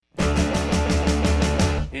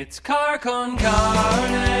It's car con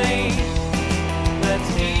carne.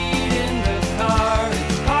 Let's eat in the car.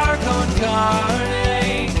 It's car con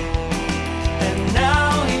carne. And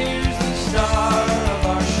now here's the star of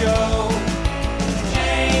our show,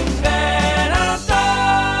 James Van Alstyne.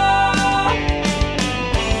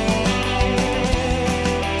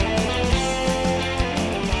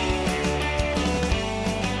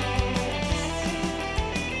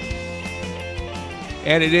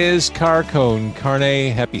 And it is Car Con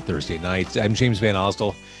Carne. Happy Thursday night. I'm James Van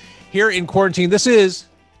Alstyne here in quarantine. This is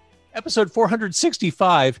episode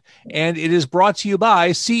 465, and it is brought to you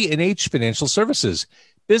by C&H Financial Services.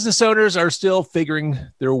 Business owners are still figuring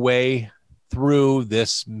their way through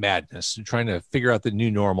this madness, trying to figure out the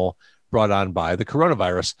new normal brought on by the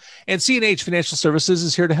coronavirus. And C&H Financial Services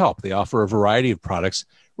is here to help. They offer a variety of products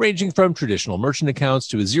ranging from traditional merchant accounts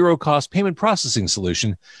to a zero-cost payment processing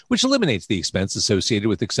solution, which eliminates the expense associated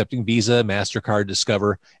with accepting Visa, MasterCard,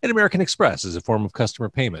 Discover, and American Express as a form of customer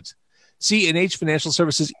payment. C&H Financial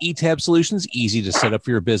Services eTab solutions, easy to set up for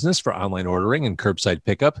your business for online ordering and curbside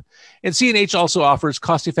pickup. And C&H also offers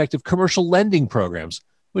cost-effective commercial lending programs,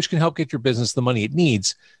 which can help get your business the money it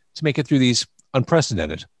needs to make it through these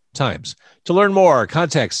unprecedented times. To learn more,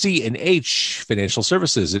 contact C&H Financial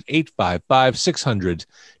Services at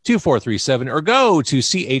 855-600-2437 or go to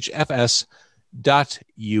chfs.us.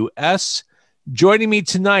 Joining me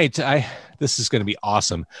tonight, this is going to be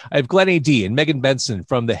awesome. I have Glenn A.D. and Megan Benson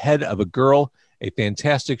from The Head of a Girl, a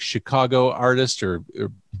fantastic Chicago artist or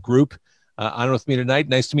group on with me tonight.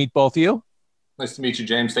 Nice to meet both of you. Nice to meet you,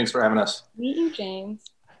 James. Thanks for having us. Meet you, James.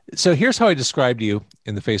 So here's how I described you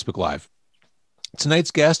in the Facebook Live.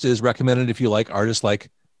 Tonight's guest is recommended if you like artists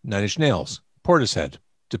like Nine Inch Nails, Portishead,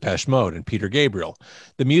 Depeche Mode, and Peter Gabriel.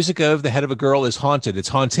 The music of The Head of a Girl is haunted. It's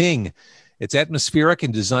haunting. It's atmospheric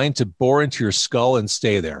and designed to bore into your skull and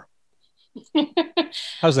stay there.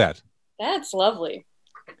 How's that? That's lovely.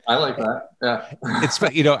 I like that. Yeah. It's,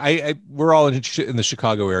 we're all in the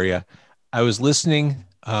Chicago area. I was listening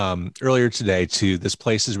earlier today to This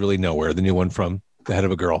Place Is Really Nowhere, the new one from The Head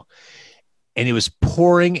of a Girl. And it was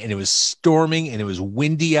pouring and it was storming and it was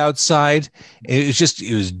windy outside. And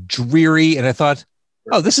it was dreary. And I thought,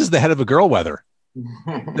 oh, this is The Head of a Girl weather.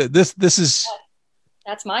 This is.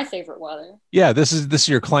 That's my favorite weather. Yeah, this is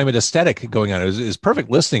your climate aesthetic going on. It was perfect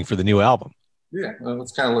listening for the new album. Yeah, well,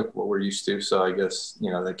 it's kind of like what we're used to. So I guess,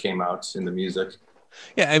 that came out in the music.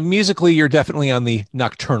 Yeah, and musically, you're definitely on the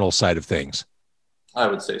nocturnal side of things. I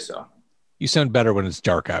would say so. You sound better when it's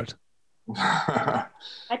dark out. I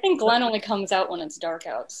think Glenn only comes out when it's dark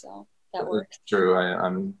out, so that works. True.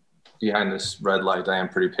 I'm behind this red light. I am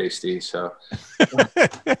pretty pasty, so.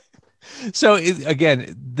 So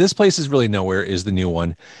again, This Place Is Really Nowhere is the new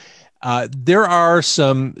one. There are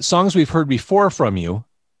some songs we've heard before from you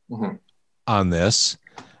on this,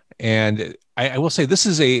 and I will say this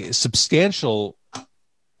is a substantial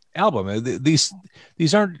album. These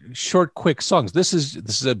aren't short, quick songs. This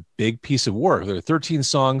is a big piece of work. There are 13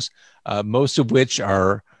 songs, most of which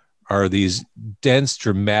are these dense,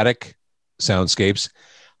 dramatic soundscapes.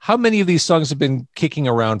 How many of these songs have been kicking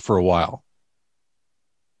around for a while?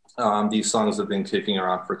 These songs have been kicking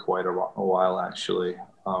around for quite a while, actually.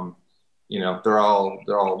 They're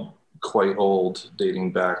all quite old,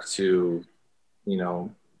 dating back to,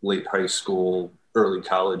 late high school, early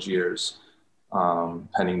college years,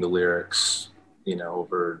 penning the lyrics,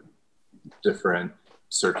 over different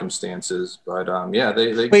circumstances. But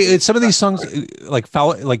they wait. Some of these songs,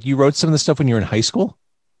 like you wrote some of the stuff when you were in high school.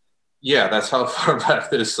 Yeah, that's how far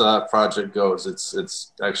back this project goes.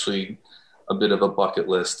 It's actually a bit of a bucket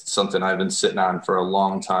list. It's something I've been sitting on for a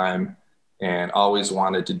long time and always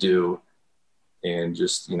wanted to do. And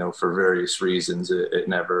just, for various reasons, it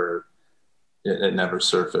never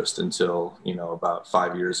surfaced until, about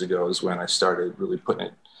 5 years ago is when I started really putting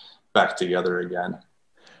it back together again.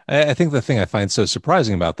 I think the thing I find so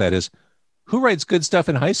surprising about that is who writes good stuff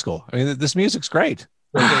in high school? I mean, this music's great.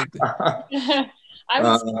 I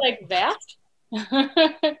would say like that.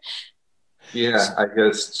 Yeah, I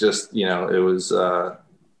guess just, it was,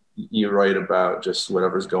 you write about just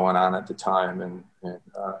whatever's going on at the time and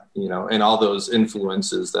all those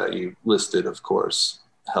influences that you listed, of course,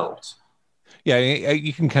 helped. Yeah,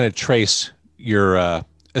 you can kind of trace your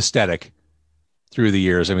aesthetic through the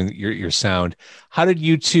years. I mean, your sound. How did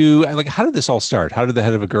you two, how did this all start? How did The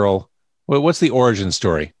Head of a Girl, what's the origin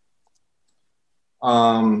story?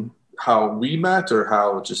 How we met or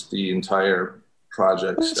how just the entire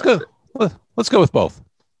project started? Let's go with both.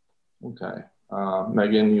 Okay.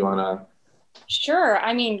 Megan, you want to? Sure.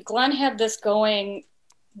 I mean, Glenn had this going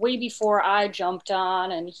way before I jumped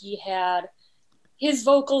on, and he had his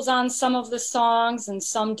vocals on some of the songs, and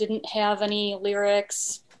some didn't have any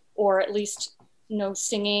lyrics, or at least no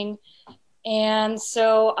singing. And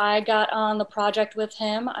so I got on the project with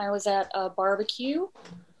him. I was at a barbecue,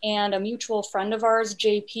 and a mutual friend of ours,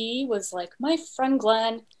 JP, was like, my friend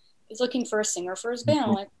Glenn is looking for a singer for his band.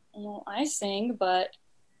 I'm like, well, I sing, but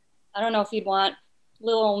I don't know if he'd want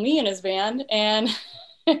little old me in his band. And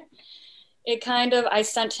I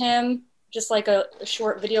sent him just like a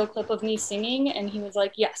short video clip of me singing, and he was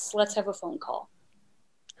like, yes, let's have a phone call.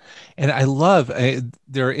 And I love,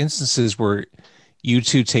 there are instances where you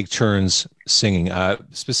two take turns singing.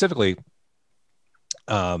 Specifically,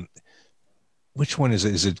 which one is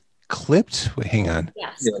it? Is it clipped? Wait, hang on.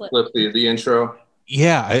 Yes, yeah, clip the intro.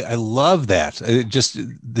 Yeah, I love that. Just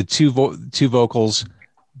the two vocals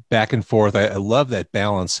back and forth. I love that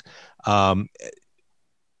balance.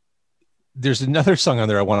 There's another song on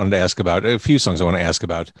there I wanted to ask about. A few songs I want to ask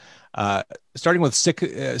about. Starting with "Sick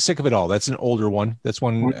of It All." That's an older one. That's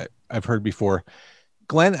one I've heard before.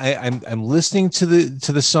 Glenn, I'm listening to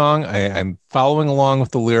the song. I'm following along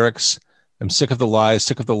with the lyrics. I'm sick of the lies,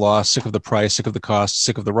 sick of the loss, sick of the price, sick of the cost,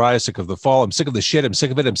 sick of the rise, sick of the fall. I'm sick of the shit. I'm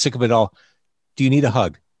sick of it. I'm sick of it all. Do you need a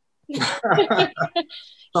hug? He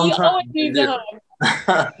always needs a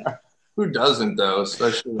hug. Who doesn't, though?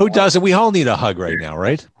 Especially who doesn't? We all need a hug right now,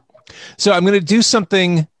 right? So I'm going to do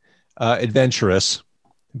something adventurous.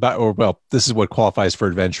 This is what qualifies for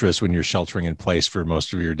adventurous when you're sheltering in place for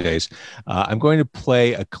most of your days. I'm going to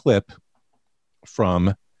play a clip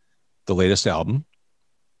from the latest album,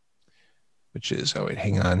 which is,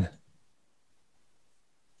 hang on.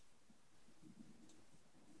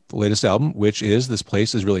 The latest album, which is This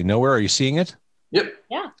Place Is Really Nowhere. Are you seeing it? Yep.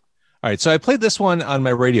 Yeah. All right. So I played this one on my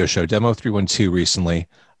radio show, Demo 312, recently.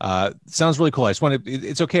 Sounds really cool. I just want to,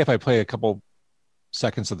 it's okay if I play a couple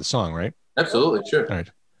seconds of the song, right? Absolutely. Sure. All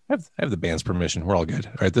right. I have the band's permission. We're all good.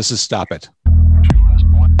 All right. This is Stop It.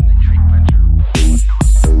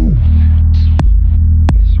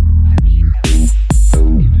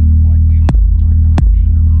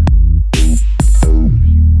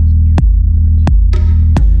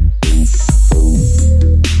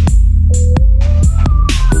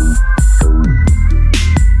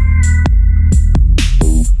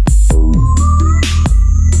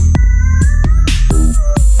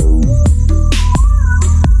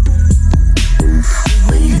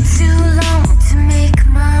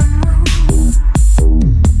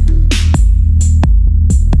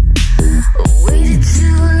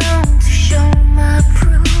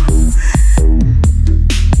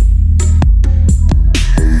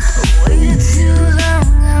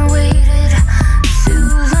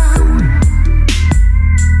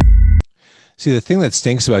 See, the thing that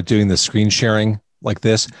stinks about doing the screen sharing like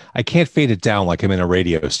this, I can't fade it down like I'm in a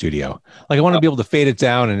radio studio. Like I want to be able to fade it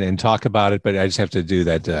down and talk about it, but I just have to do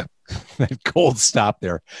that that cold stop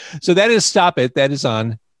there. So that is Stop It. That is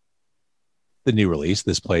on the new release.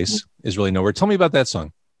 This Place Is Really Nowhere. Tell me about that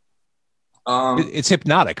song. It's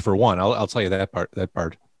hypnotic for one. I'll tell you that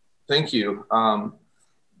part. Thank you.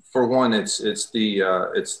 For one, it's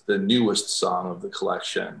the newest song of the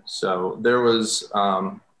collection. So there was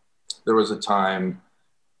a time,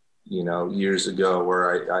 years ago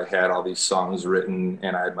where I had all these songs written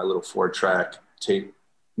and I had my little 4-track tape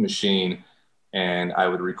machine and I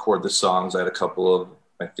would record the songs. I had a couple of,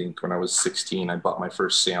 I think when I was 16, I bought my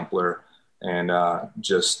first sampler and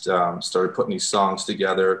just started putting these songs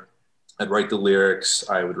together. I'd write the lyrics.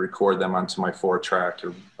 I would record them onto my 4-track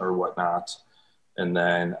or whatnot. And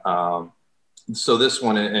then, so this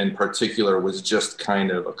one in particular was just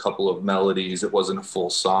kind of a couple of melodies. It wasn't a full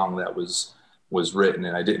song that was written,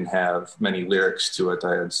 and I didn't have many lyrics to it.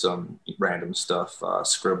 I had some random stuff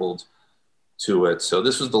scribbled to it. So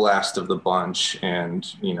this was the last of the bunch, and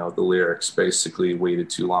the lyrics basically waited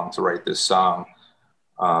too long to write this song.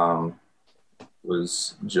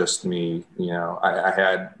 Was just me. I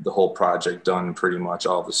had the whole project done. Pretty much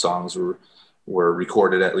all the songs were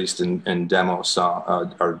recorded, at least in demo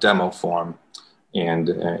song or demo form. And,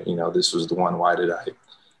 this was the one. Why did I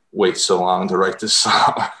wait so long to write this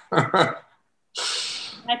song?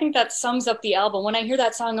 I think that sums up the album. When I hear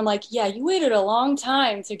that song, I'm like, yeah, you waited a long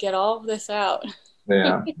time to get all of this out.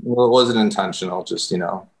 Yeah. Well, it wasn't intentional, just,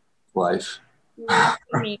 life.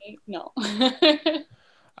 No.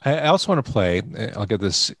 I also want to play, I'll get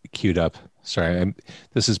this queued up. Sorry.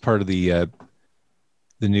 This is part of the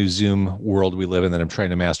new Zoom world we live in that I'm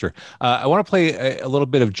trying to master. I want to play a little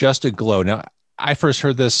bit of Just a Glow. Now, I first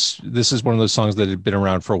heard this. This is one of those songs that had been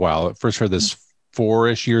around for a while. I first heard this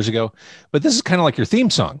 4-ish years ago, but this is kind of like your theme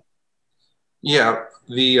song. Yeah.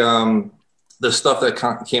 The stuff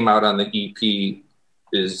that came out on the EP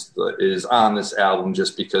is on this album,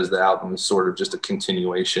 just because the album is sort of just a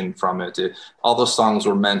continuation from it. All those songs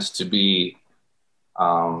were meant to be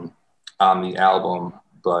on the album,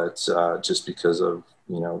 but just because of,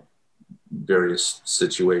 you know, various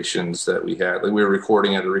situations that we had, like we were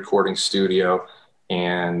recording at a recording studio,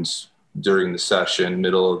 and during the session,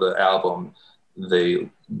 middle of the album, the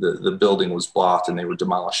building was bought and they were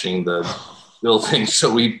demolishing the building, so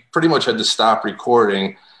we pretty much had to stop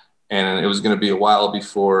recording. And it was going to be a while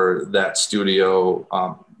before that studio,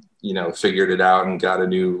 you know, figured it out and got a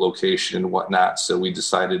new location and whatnot. So we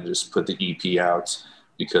decided to just put the EP out,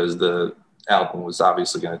 because the album was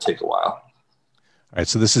obviously going to take a while. All right,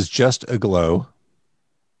 so this is Just a Glow.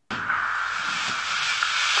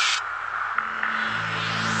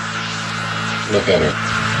 Look at her.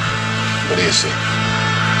 What do you see?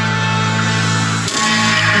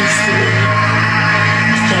 I see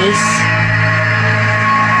a face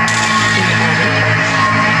and an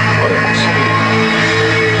arm. What else?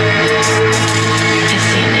 I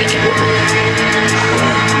see a naked woman.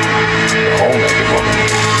 The whole naked woman.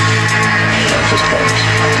 Not just parts.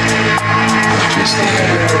 Just the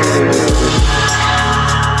head.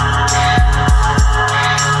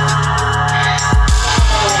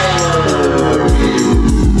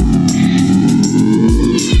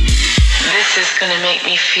 This is going to make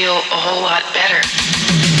me feel a whole lot better.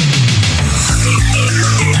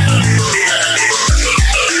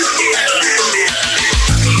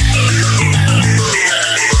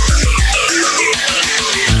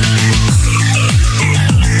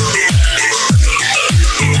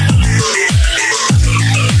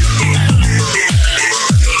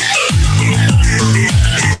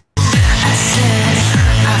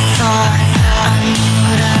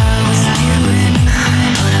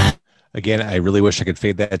 Again, I really wish I could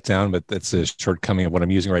fade that down, but that's a shortcoming of what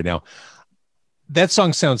I'm using right now. That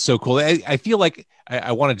song sounds so cool. I feel like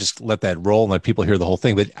I want to just let that roll and let people hear the whole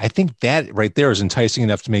thing. But I think that right there is enticing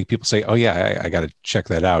enough to make people say, oh, yeah, I got to check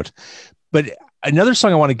that out. But another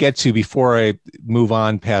song I want to get to before I move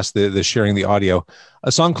on past the sharing the audio,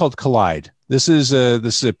 a song called Collide. This is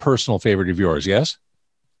a personal favorite of yours, yes?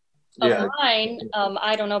 Yeah. Of mine,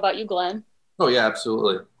 I don't know about you, Glenn. Oh, yeah,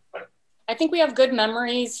 absolutely. I think we have good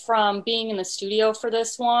memories from being in the studio for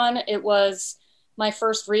this one. It was my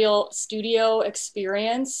first real studio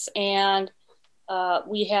experience, and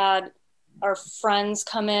we had our friends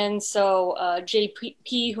come in. So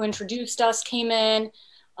JP, who introduced us, came in.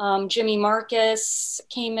 Jimmy Marcus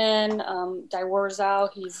came in.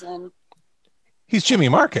 Daiwarzao, He's Jimmy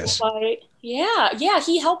Marcus. Yeah,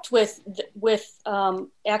 he helped with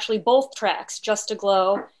actually both tracks, Just a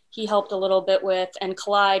Glow. He helped a little bit with, and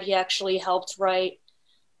Collide, he actually helped write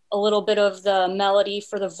a little bit of the melody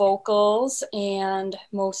for the vocals and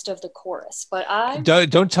most of the chorus. But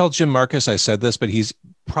don't tell Jim Marcus I said this, but he's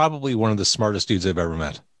probably one of the smartest dudes I've ever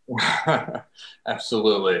met.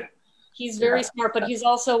 Absolutely. He's very smart, but he's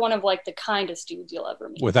also one of like the kindest dudes you'll ever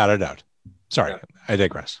meet. Without a doubt. Sorry, I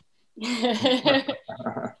digress.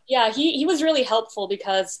 Yeah, he was really helpful,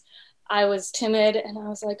 because I was timid and I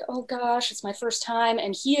was like, oh gosh, it's my first time.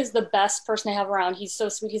 And he is the best person to have around. He's so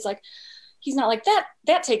sweet. He's like, he's not like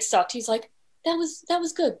that take sucked. He's like, that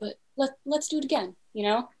was good, but let's do it again, you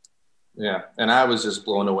know? Yeah. And I was just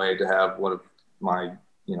blown away to have one of my,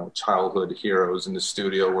 you know, childhood heroes in the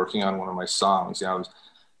studio working on one of my songs. You know, I was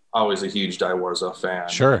always a huge Daiwarzao fan.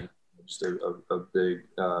 Sure. Just a big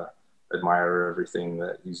admirer of everything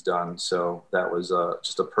that he's done. So that was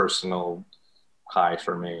just a personal high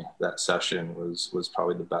for me. That session was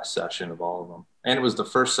probably the best session of all of them. And it was the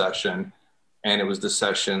first session, and it was the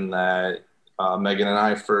session that Megan and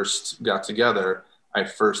I first got together. I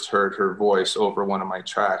first heard her voice over one of my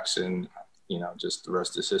tracks, and, you know, just the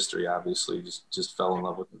rest is history. Obviously, just fell in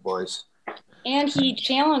love with the voice. And he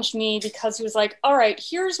challenged me, because he was like, all right,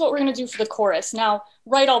 here's what we're going to do for the chorus. Now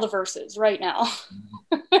write all the verses right now.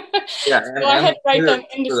 Yeah, so I had to write them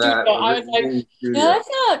in the studio. I was like, yeah, that's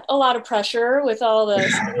not a lot of pressure with all the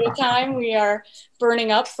studio time we are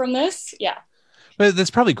burning up from this. Yeah. But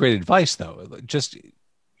that's probably great advice, though. Just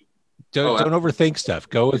don't overthink stuff.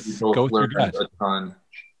 Go with your gut. A ton.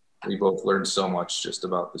 We both learned so much just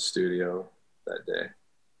about the studio that day.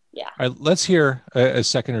 Yeah. All right, let's hear a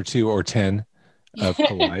second or two or 10 of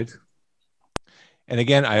Collide. And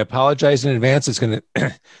again, I apologize in advance. It's going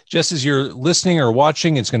to, just as you're listening or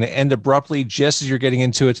watching, it's going to end abruptly. Just as you're getting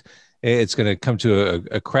into it, it's going to come to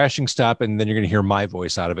a crashing stop, and then you're going to hear my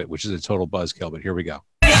voice out of it, which is a total buzzkill. But here we go.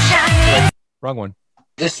 Wrong one.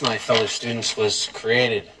 This, my fellow students, was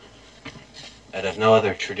created out of no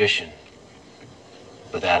other tradition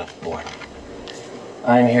but that of the board.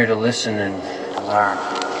 I'm here to listen and learn.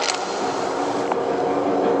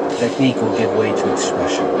 Technique will give way to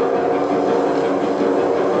expression.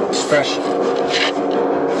 Expression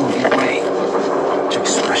will give way to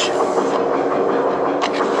expression.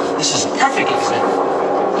 This is a perfect example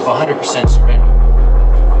of 100% surrender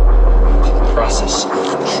to the process of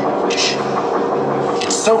tradition.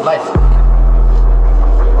 It's so lifelike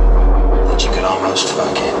that you could almost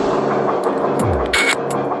fuck it.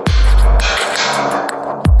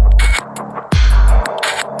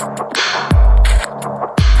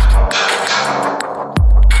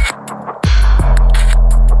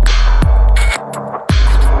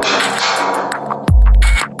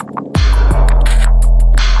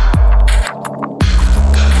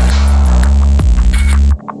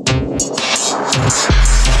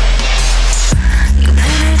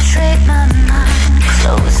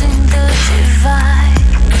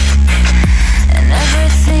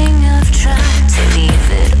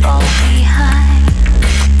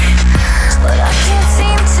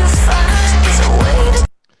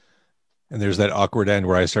 There's that awkward end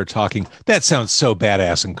where I start talking. That sounds so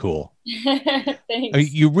badass and cool. Thanks. I mean,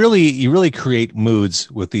 you really create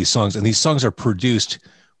moods with these songs, and these songs are produced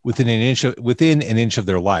within an inch of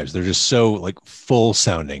their lives. They're just so like full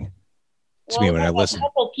sounding to me when I listen. A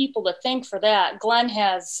couple people to thank for that. Glenn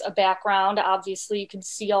has a background. Obviously, you can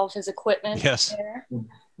see all of his equipment. Yes. There.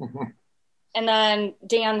 And then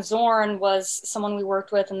Dan Zorn was someone we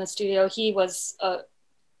worked with in the studio. He was a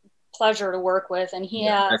pleasure to work with, and he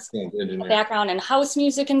has a background in house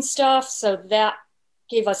music and stuff, so that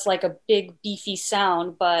gave us like a big beefy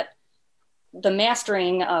sound. But the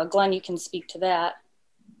mastering, Glenn, you can speak to that.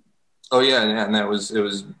 Oh yeah, and it was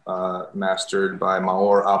mastered by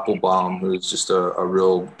Maor Applebaum, who's just a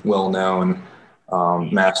real well-known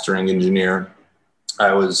mastering engineer.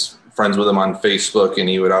 I was friends with him on Facebook, and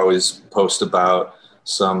he would always post about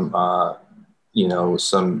some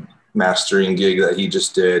mastering gig that he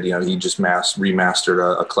just did. You know, he just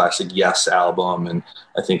remastered a classic Yes album, and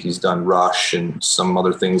I think he's done Rush and some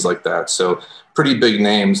other things like that. So pretty big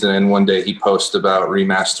names. And then one day he posted about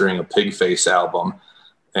remastering a Pigface album,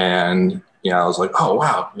 and I was like, oh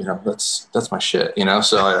wow, that's my shit.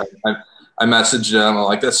 So I messaged him. I'm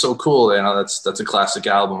like, that's so cool. That's a classic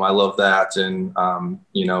album. I love that. And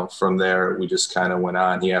from there we just kind of went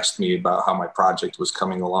on. He asked me about how my project was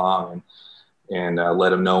coming along, and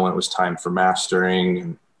let him know when it was time for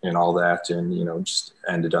mastering and all that. And, just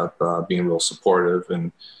ended up being real supportive,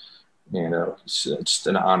 and, it's just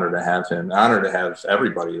an honor to have him, an honor to have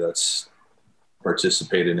everybody that's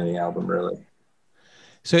participated in the album, really.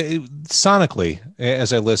 So sonically,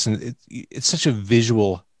 as I listen, it's such a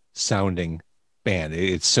visual sounding band.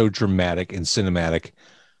 It's so dramatic and cinematic.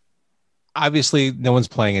 Obviously no one's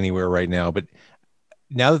playing anywhere right now, but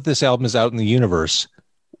now that this album is out in the universe,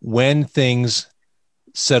 when things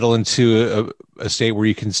settle into a state where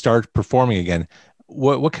you can start performing again,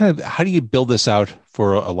 how do you build this out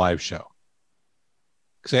for a live show?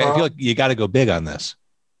 Because I feel like you got to go big on this.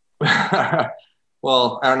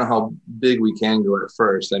 Well, I don't know how big we can go at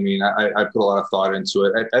first. I mean, I put a lot of thought into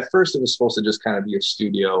it. At first, it was supposed to just kind of be a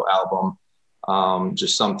studio album,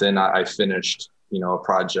 just something I finished, a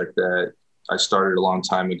project that I started a long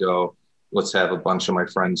time ago. Let's have a bunch of my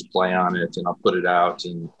friends play on it, and I'll put it out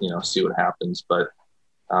and, see what happens. But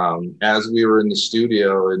as we were in the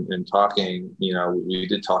studio and talking, we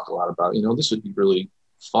did talk a lot about, this would be really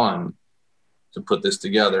fun to put this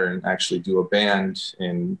together and actually do a band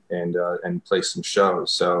and play some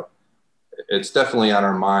shows. So it's definitely on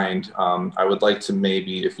our mind. I would like to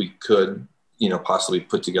maybe, if we could, possibly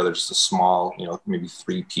put together just a small, maybe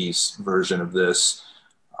 3-piece version of this.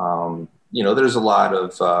 There's a lot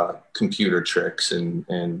of computer tricks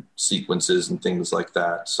and sequences and things like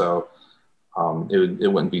that. So it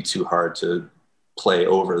wouldn't be too hard to play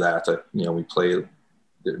over that.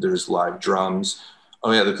 There's live drums.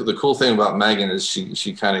 Oh yeah, the cool thing about Megan is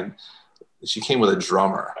she came with a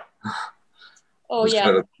drummer. Oh yeah,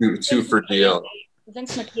 kind of a two for deal.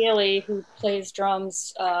 Vince McKaylee, who plays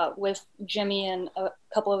drums with Jimmy and a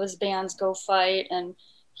couple of his bands, Go Fight, and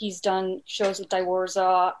he's done shows with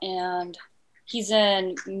Diwarza, and he's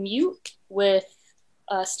in Mute with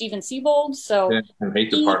Steven Siebold. So and Hate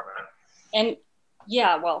Department. And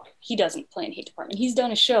yeah, well, he doesn't play in Hate Department. He's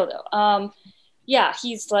done a show though. Yeah,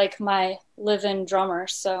 he's like my live-in drummer.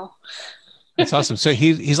 So that's awesome. So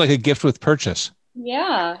he's like a gift with purchase.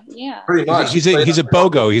 Yeah. Pretty much. He's a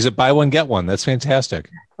BOGO. He's a buy one get one. That's fantastic.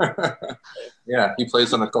 Yeah, he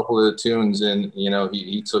plays on a couple of the tunes, and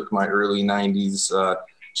he took my early '90s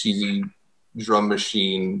cheesy drum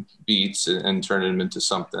machine beats and turned them into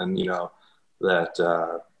something that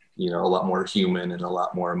a lot more human and a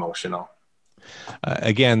lot more emotional.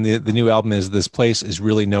 Again, the new album is This Place Is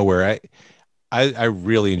Really Nowhere. I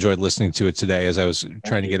really enjoyed listening to it today as I was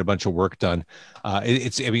trying to get a bunch of work done.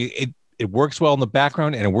 It works well in the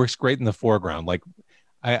background and it works great in the foreground. Like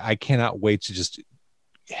I cannot wait to just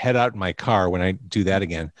head out in my car when I do that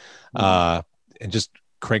again, and just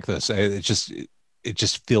crank this. It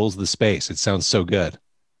just fills the space. It sounds so good.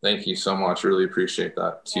 Thank you so much. Really appreciate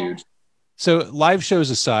that. It's huge. So live shows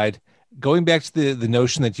aside, going back to the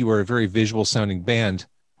notion that you were a very visual sounding band,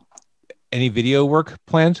 any video work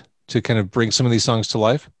planned to kind of bring some of these songs to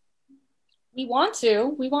life? We want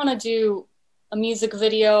to do a music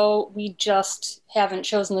video. We just haven't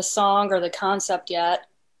chosen the song or the concept yet.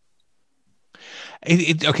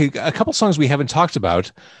 Okay, a couple songs we haven't talked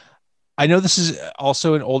about. I know this is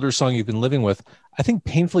also an older song you've been living with. I think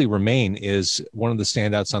Painfully Remain is one of the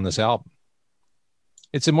standouts on this album.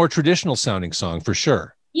 It's a more traditional sounding song for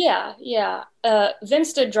sure. Yeah.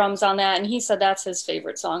 Vince did drums on that, and he said that's his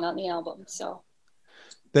favorite song on the album. So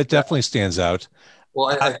that definitely stands out.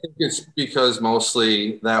 Well, I think it's because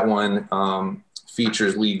mostly that one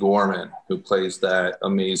features Lee Gorman, who plays that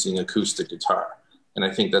amazing acoustic guitar. And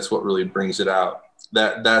I think that's what really brings it out.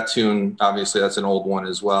 That tune, obviously, that's an old one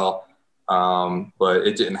as well, but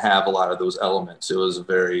it didn't have a lot of those elements. It was a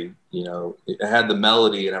very, it had the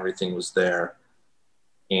melody and everything was there.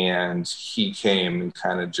 And he came and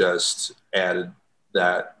kind of just added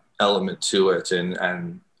that element to it.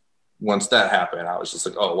 And once that happened, I was just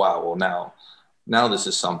like, oh, wow, well, now this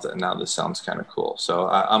is something. Now this sounds kind of cool. So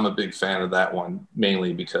I'm a big fan of that one,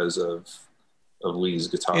 mainly because of Lee's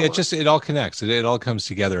guitar. It all connects. It all comes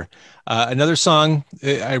together. Another song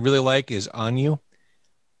I really like is On You.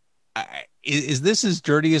 Is this as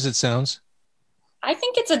dirty as it sounds? I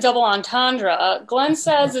think it's a double entendre. Glenn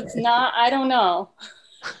says it's not. I don't know.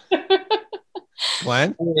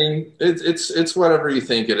 Glenn? I mean, it's whatever you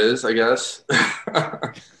think it is, I guess.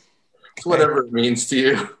 It's whatever it means to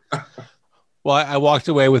you. Well, I walked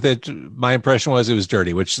away with it. My impression was it was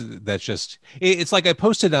dirty, which it's like I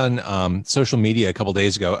posted on social media a couple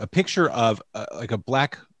days ago, a picture of like a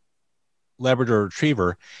black Labrador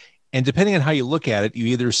retriever. And depending on how you look at it, you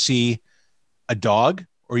either see a dog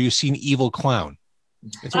or you see an evil clown.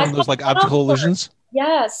 It's one of those like optical illusions.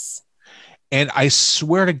 Yes. And I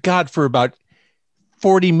swear to God, for about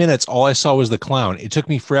 40 minutes, all I saw was the clown. It took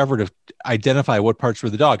me forever to identify what parts were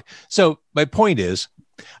the dog. So my point is,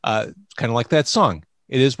 kind of like that song.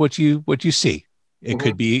 It is what you see. It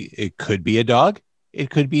could be a dog. It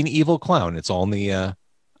could be an evil clown. It's all in the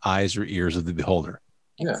eyes or ears of the beholder.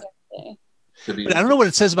 Yeah. Exactly. But I don't know what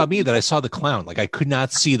it says about me that I saw the clown. Like I could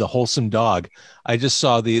not see the wholesome dog. I just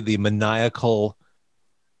saw the maniacal,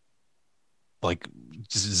 like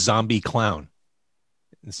just zombie clown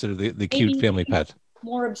instead of the cute family pet.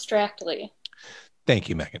 More abstractly. Thank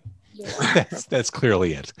you, Megan. That's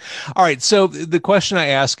clearly it. All right. So the question I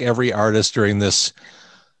ask every artist during these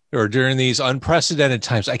unprecedented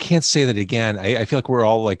times, I can't say that again. I feel like we're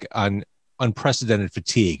all like on unprecedented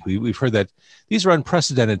fatigue. We've heard that these are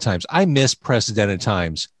unprecedented times. I miss precedented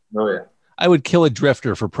times. Oh yeah. I would kill a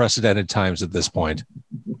drifter for precedented times at this point.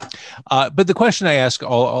 But the question I ask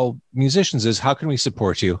all musicians is, how can we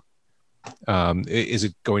support you? Is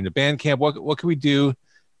it going to Bandcamp? What can we do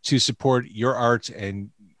to support your art and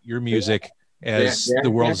your music as the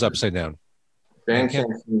world is upside down? Bandcamp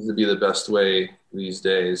seems to be the best way these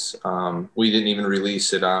days. We didn't even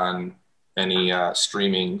release it on any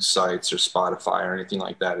streaming sites or Spotify or anything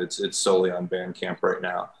like that. It's solely on Bandcamp right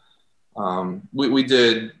now. We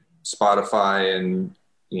did Spotify and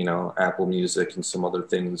Apple Music and some other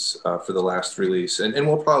things for the last release, and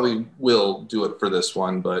we'll probably do it for this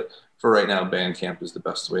one, but for right now, Bandcamp is the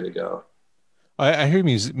best way to go. I hear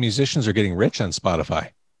musicians are getting rich on Spotify.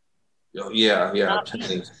 Yeah.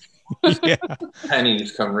 Pennies. Yeah.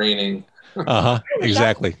 Pennies come raining.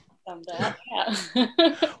 Exactly. Yeah.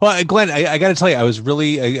 Well, Glenn, I got to tell you, I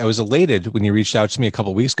was elated when you reached out to me a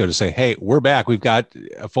couple of weeks ago to say, hey, we're back. We've got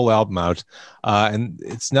a full album out. And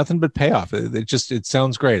it's nothing but payoff. It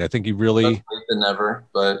sounds great. I think you really... Better late than never.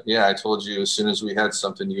 But yeah, I told you as soon as we had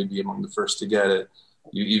something, you'd be among the first to get it.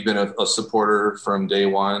 You've been a supporter from day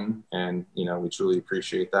one, and we truly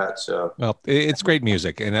appreciate that. So, well, it's great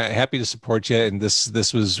music, and I'm happy to support you. And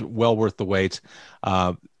this was well worth the wait.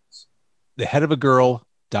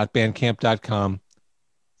 theheadofagirl.bandcamp.com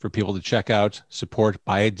for people to check out, support,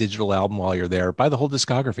 buy a digital album while you're there, buy the whole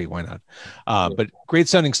discography. Why not? But great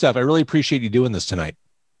sounding stuff. I really appreciate you doing this tonight.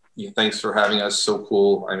 Yeah, thanks for having us. So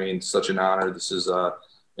cool. I mean, such an honor. This is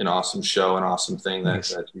an awesome show, an awesome thing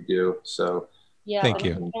that you do. So. Yeah, thank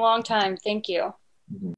you. It's been a long time. Thank you. Mm-hmm.